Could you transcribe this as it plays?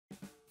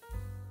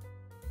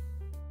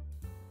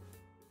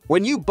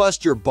When you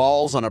bust your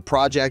balls on a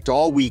project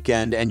all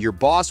weekend and your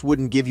boss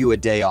wouldn't give you a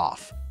day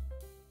off.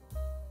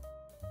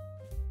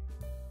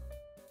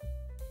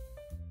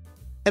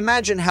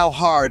 Imagine how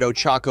hard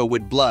Ochako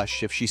would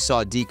blush if she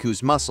saw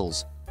Deku's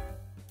muscles.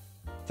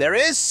 There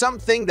is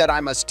something that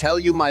I must tell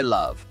you, my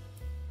love.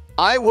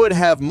 I would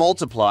have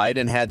multiplied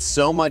and had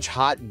so much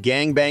hot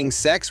gangbang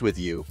sex with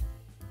you.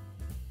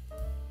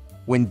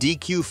 When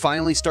Deku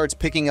finally starts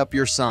picking up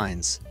your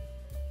signs.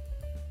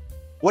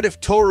 What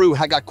if Toru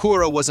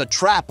Hagakura was a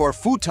trap or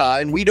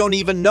futa and we don't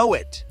even know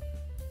it?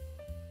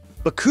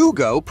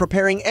 Bakugo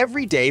preparing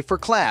every day for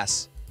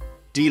class,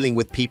 dealing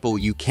with people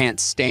you can't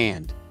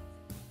stand.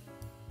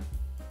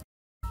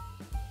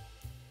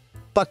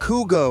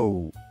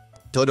 Bakugo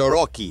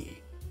Todoroki.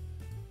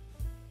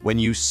 When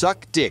you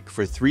suck dick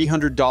for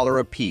 $300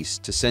 a piece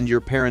to send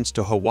your parents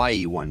to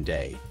Hawaii one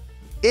day.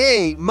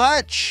 Ain't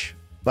much,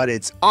 but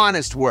it's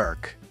honest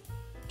work.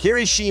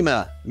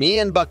 Kirishima, me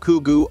and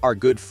Bakugo are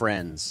good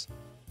friends.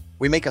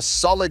 We make a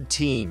solid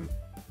team.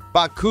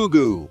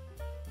 Bakugo,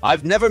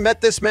 I've never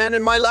met this man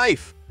in my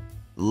life.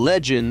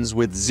 Legends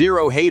with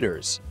 0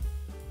 haters.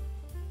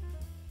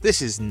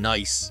 This is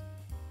nice.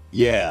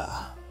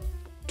 Yeah.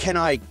 Can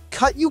I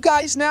cut you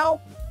guys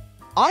now?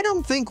 I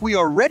don't think we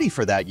are ready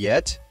for that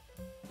yet.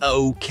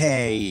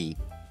 Okay.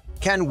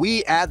 Can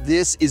we add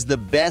this is the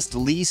best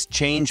least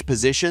change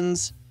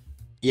positions?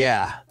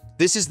 Yeah,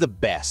 this is the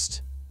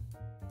best.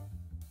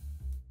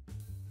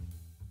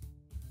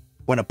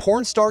 When a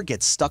porn star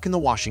gets stuck in the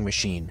washing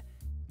machine.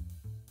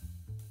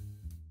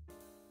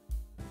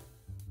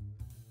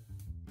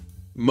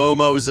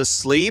 Momo's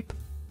asleep?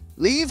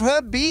 Leave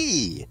her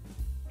be.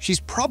 She's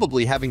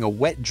probably having a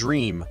wet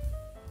dream.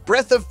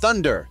 Breath of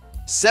Thunder,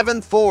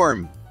 7th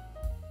form.